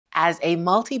As a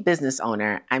multi-business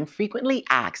owner, I'm frequently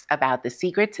asked about the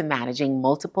secret to managing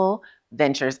multiple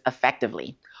ventures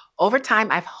effectively. Over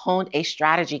time, I've honed a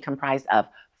strategy comprised of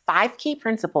 5 key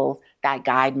principles that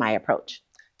guide my approach.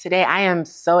 Today, I am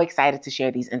so excited to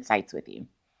share these insights with you.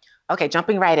 Okay,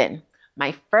 jumping right in.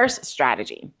 My first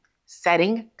strategy,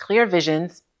 setting clear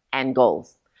visions and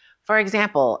goals. For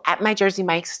example, at my Jersey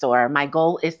Mike's store, my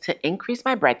goal is to increase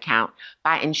my bread count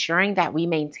by ensuring that we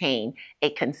maintain a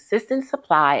consistent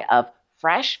supply of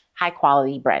fresh, high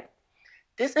quality bread.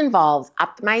 This involves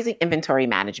optimizing inventory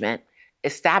management,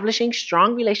 establishing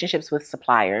strong relationships with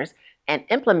suppliers, and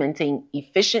implementing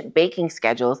efficient baking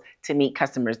schedules to meet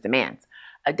customers' demands.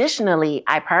 Additionally,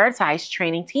 I prioritize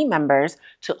training team members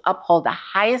to uphold the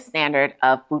highest standard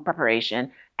of food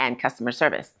preparation and customer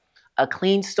service. A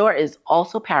clean store is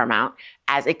also paramount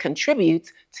as it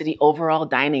contributes to the overall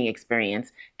dining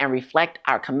experience and reflect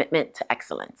our commitment to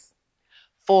excellence.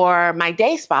 For my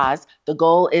day spas, the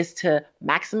goal is to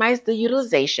maximize the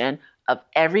utilization of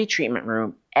every treatment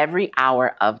room every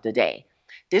hour of the day.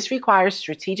 This requires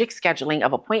strategic scheduling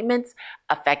of appointments,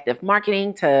 effective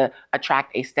marketing to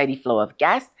attract a steady flow of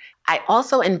guests. I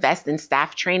also invest in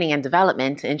staff training and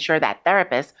development to ensure that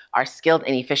therapists are skilled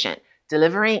and efficient,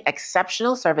 delivering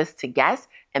exceptional service to guests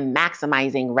and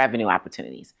maximizing revenue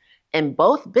opportunities. In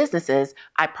both businesses,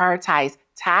 I prioritize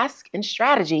tasks and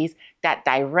strategies that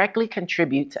directly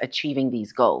contribute to achieving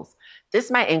these goals. This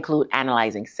might include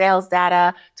analyzing sales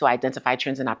data to identify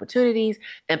trends and opportunities,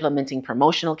 implementing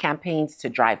promotional campaigns to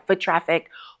drive foot traffic,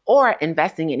 or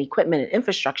investing in equipment and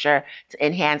infrastructure to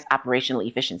enhance operational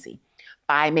efficiency.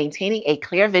 By maintaining a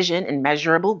clear vision and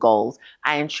measurable goals,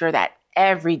 I ensure that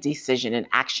every decision and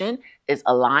action is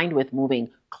aligned with moving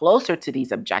closer to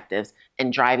these objectives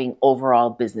and driving overall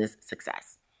business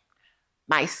success.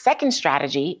 My second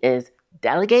strategy is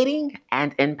delegating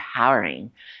and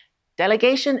empowering.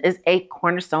 Delegation is a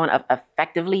cornerstone of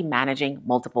effectively managing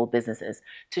multiple businesses.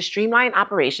 To streamline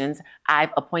operations,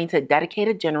 I've appointed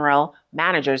dedicated general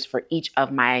managers for each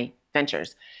of my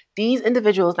ventures. These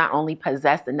individuals not only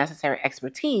possess the necessary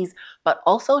expertise, but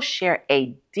also share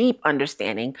a deep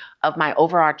understanding of my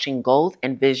overarching goals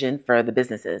and vision for the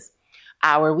businesses.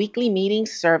 Our weekly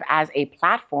meetings serve as a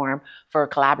platform for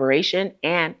collaboration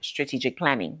and strategic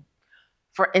planning.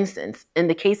 For instance, in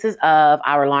the cases of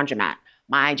our laundromat,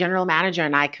 my general manager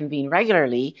and I convene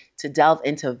regularly to delve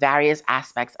into various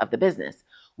aspects of the business.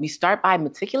 We start by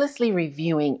meticulously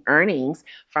reviewing earnings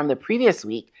from the previous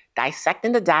week,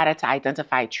 dissecting the data to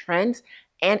identify trends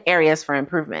and areas for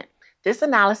improvement. This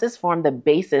analysis formed the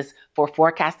basis for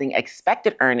forecasting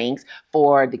expected earnings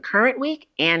for the current week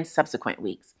and subsequent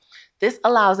weeks. This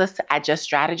allows us to adjust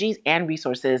strategies and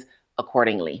resources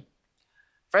accordingly.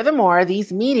 Furthermore,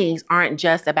 these meetings aren't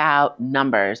just about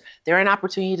numbers. They're an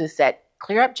opportunity to set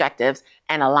clear objectives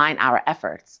and align our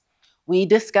efforts. We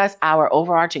discuss our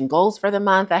overarching goals for the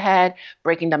month ahead,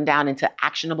 breaking them down into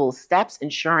actionable steps,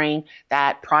 ensuring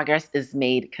that progress is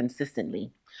made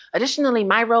consistently. Additionally,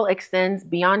 my role extends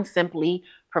beyond simply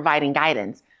providing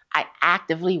guidance. I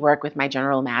actively work with my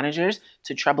general managers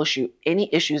to troubleshoot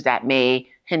any issues that may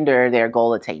hinder their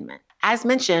goal attainment. As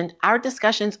mentioned, our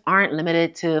discussions aren't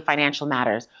limited to financial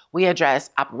matters. We address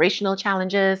operational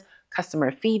challenges,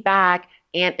 customer feedback,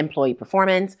 and employee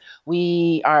performance.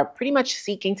 We are pretty much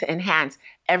seeking to enhance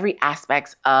every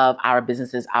aspect of our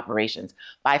business's operations.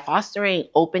 By fostering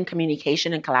open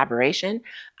communication and collaboration,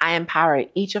 I empower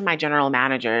each of my general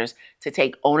managers to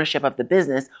take ownership of the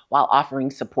business while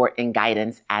offering support and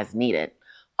guidance as needed.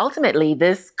 Ultimately,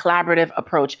 this collaborative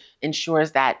approach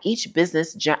ensures that each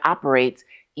business operates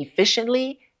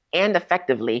efficiently and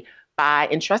effectively by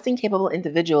entrusting capable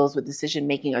individuals with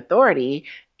decision-making authority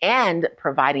and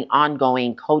providing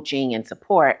ongoing coaching and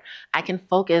support. I can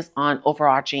focus on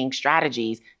overarching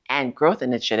strategies and growth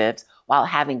initiatives while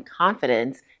having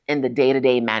confidence in the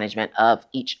day-to-day management of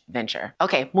each venture.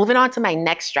 Okay, moving on to my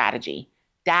next strategy,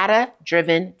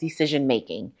 data-driven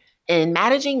decision-making. In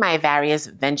managing my various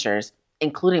ventures,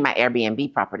 including my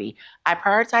Airbnb property, I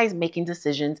prioritize making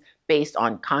decisions based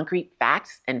on concrete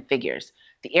facts and figures.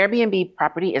 The Airbnb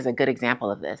property is a good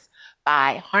example of this.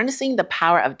 By harnessing the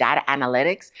power of data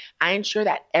analytics, I ensure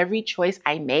that every choice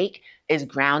I make is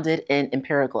grounded in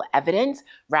empirical evidence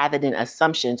rather than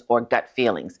assumptions or gut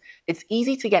feelings. It's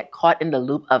easy to get caught in the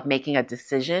loop of making a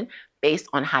decision based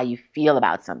on how you feel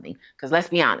about something. Because let's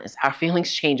be honest, our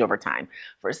feelings change over time,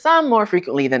 for some more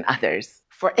frequently than others.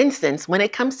 For instance, when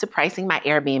it comes to pricing my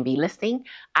Airbnb listing,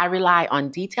 I rely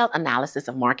on detailed analysis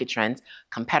of market trends,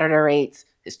 competitor rates,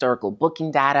 historical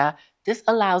booking data. This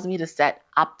allows me to set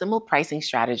optimal pricing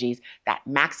strategies that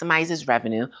maximizes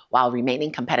revenue while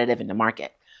remaining competitive in the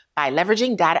market. By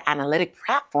leveraging data analytic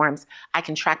platforms, I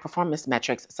can track performance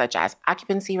metrics such as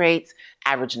occupancy rates,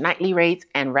 average nightly rates,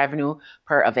 and revenue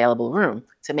per available room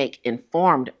to make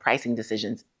informed pricing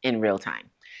decisions in real time.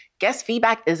 Guest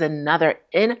feedback is another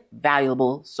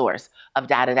invaluable source of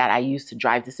data that I use to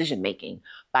drive decision making.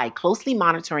 By closely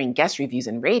monitoring guest reviews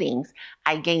and ratings,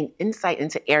 I gain insight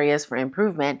into areas for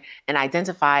improvement and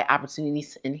identify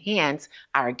opportunities to enhance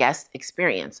our guest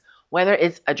experience. Whether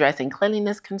it's addressing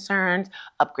cleanliness concerns,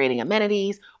 upgrading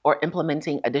amenities, or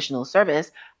implementing additional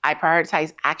service, I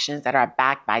prioritize actions that are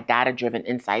backed by data-driven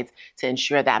insights to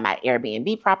ensure that my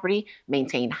Airbnb property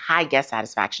maintain high guest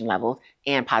satisfaction levels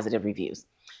and positive reviews.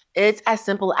 It's as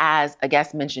simple as a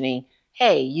guest mentioning,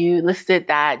 hey, you listed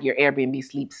that your Airbnb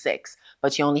sleeps 6,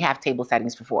 but you only have table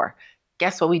settings for 4.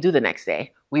 Guess what we do the next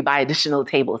day? We buy additional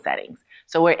table settings.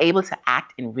 So we're able to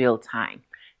act in real time.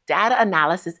 Data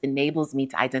analysis enables me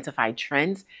to identify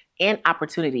trends and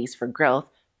opportunities for growth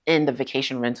in the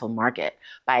vacation rental market.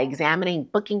 By examining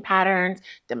booking patterns,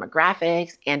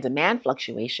 demographics, and demand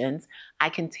fluctuations, I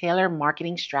can tailor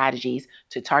marketing strategies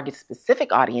to target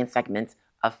specific audience segments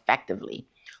effectively.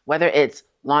 Whether it's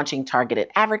launching targeted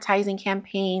advertising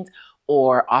campaigns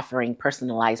or offering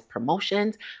personalized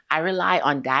promotions, I rely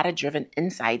on data-driven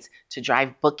insights to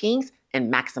drive bookings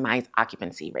and maximize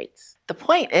occupancy rates. The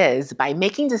point is, by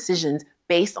making decisions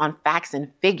based on facts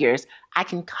and figures, I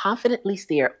can confidently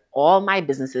steer all my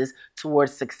businesses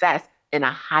towards success in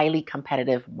a highly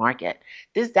competitive market.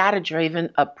 This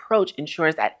data-driven approach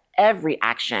ensures that every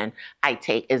action I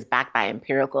take is backed by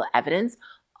empirical evidence,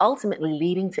 ultimately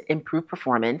leading to improved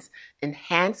performance,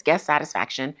 enhanced guest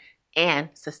satisfaction, and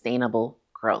sustainable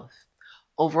growth.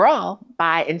 Overall,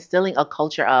 by instilling a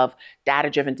culture of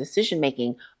data-driven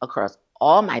decision-making across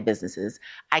all my businesses,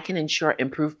 I can ensure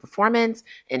improved performance,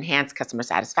 enhanced customer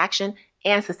satisfaction,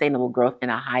 and sustainable growth in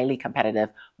a highly competitive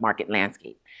market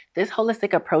landscape. This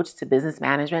holistic approach to business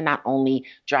management not only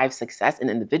drives success in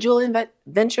individual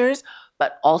ventures,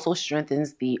 but also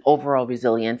strengthens the overall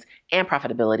resilience and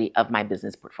profitability of my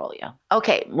business portfolio.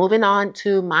 Okay, moving on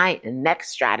to my next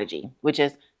strategy, which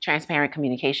is transparent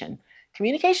communication.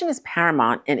 Communication is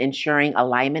paramount in ensuring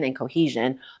alignment and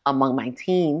cohesion among my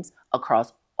teams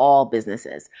across all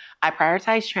businesses. I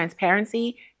prioritize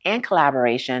transparency and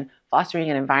collaboration, fostering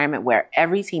an environment where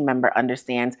every team member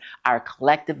understands our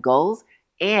collective goals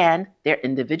and their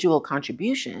individual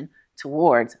contribution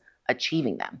towards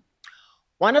achieving them.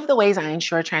 One of the ways I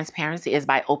ensure transparency is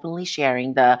by openly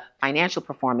sharing the financial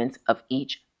performance of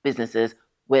each businesses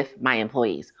with my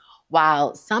employees.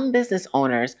 While some business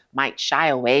owners might shy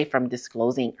away from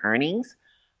disclosing earnings,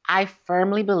 I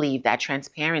firmly believe that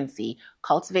transparency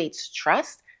cultivates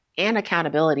trust and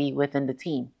accountability within the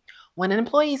team. When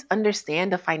employees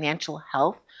understand the financial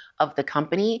health of the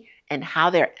company and how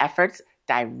their efforts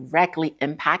directly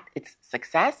impact its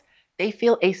success, they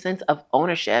feel a sense of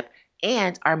ownership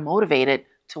and are motivated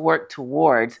to work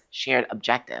towards shared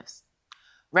objectives.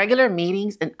 Regular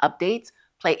meetings and updates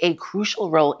play a crucial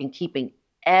role in keeping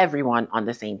everyone on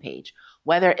the same page,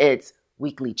 whether it's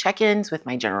weekly check-ins with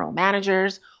my general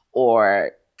managers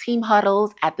or team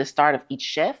huddles at the start of each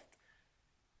shift.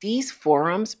 These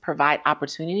forums provide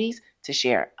opportunities to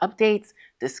share updates,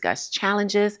 discuss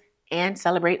challenges, and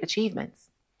celebrate achievements.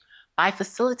 By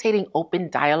facilitating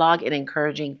open dialogue and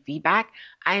encouraging feedback,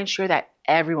 I ensure that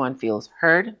everyone feels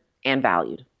heard and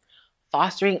valued,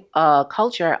 fostering a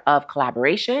culture of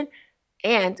collaboration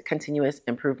and continuous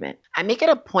improvement. I make it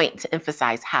a point to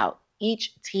emphasize how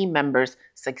each team member's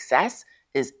success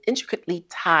is intricately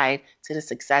tied to the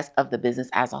success of the business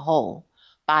as a whole.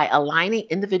 By aligning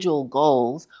individual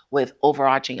goals with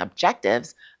overarching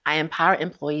objectives, I empower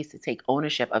employees to take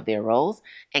ownership of their roles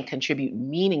and contribute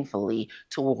meaningfully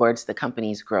towards the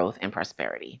company's growth and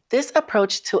prosperity. This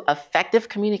approach to effective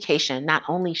communication not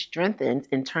only strengthens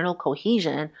internal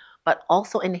cohesion, but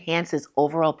also enhances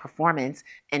overall performance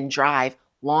and drive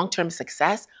long-term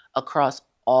success across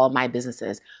all my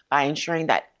businesses by ensuring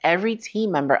that every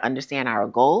team member understands our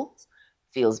goals,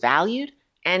 feels valued,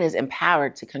 and is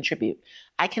empowered to contribute.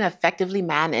 I can effectively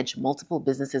manage multiple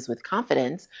businesses with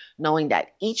confidence, knowing that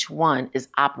each one is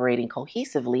operating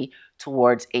cohesively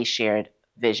towards a shared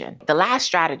vision. The last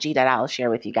strategy that I'll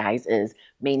share with you guys is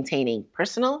maintaining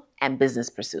personal and business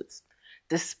pursuits.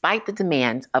 Despite the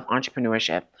demands of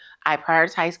entrepreneurship, I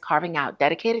prioritize carving out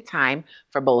dedicated time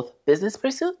for both business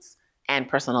pursuits and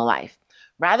personal life.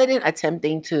 Rather than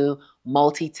attempting to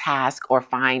multitask or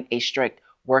find a strict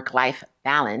work-life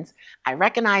balance, I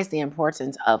recognize the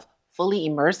importance of fully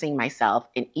immersing myself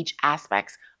in each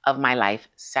aspect of my life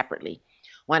separately.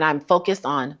 When I'm focused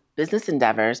on business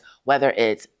endeavors, whether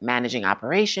it's managing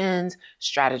operations,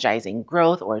 strategizing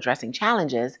growth, or addressing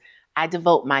challenges, I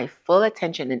devote my full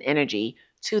attention and energy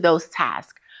to those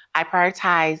tasks. I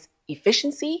prioritize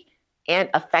efficiency and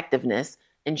effectiveness,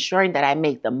 ensuring that I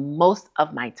make the most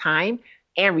of my time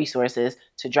and resources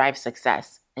to drive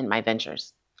success in my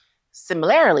ventures.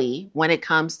 Similarly, when it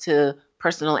comes to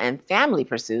personal and family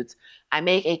pursuits, I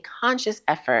make a conscious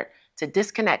effort to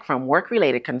disconnect from work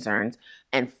related concerns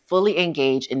and fully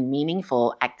engage in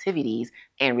meaningful activities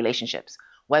and relationships.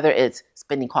 Whether it's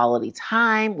spending quality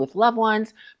time with loved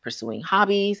ones, pursuing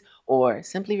hobbies, or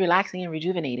simply relaxing and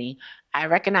rejuvenating, I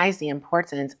recognize the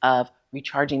importance of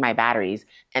recharging my batteries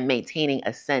and maintaining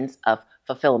a sense of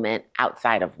fulfillment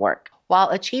outside of work. While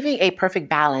achieving a perfect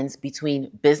balance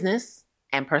between business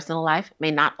and personal life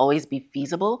may not always be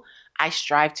feasible, I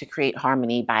strive to create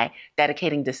harmony by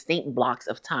dedicating distinct blocks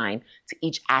of time to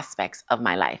each aspect of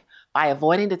my life. By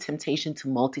avoiding the temptation to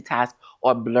multitask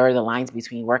or blur the lines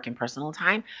between work and personal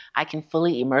time, I can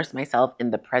fully immerse myself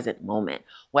in the present moment,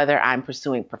 whether I'm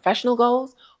pursuing professional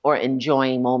goals or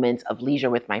enjoying moments of leisure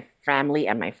with my family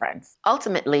and my friends.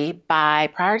 Ultimately, by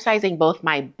prioritizing both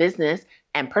my business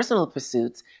and personal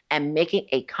pursuits and making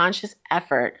a conscious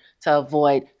effort to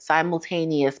avoid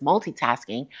simultaneous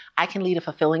multitasking, I can lead a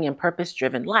fulfilling and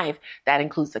purpose-driven life that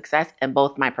includes success in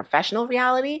both my professional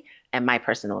reality and my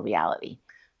personal reality.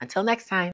 Until next time.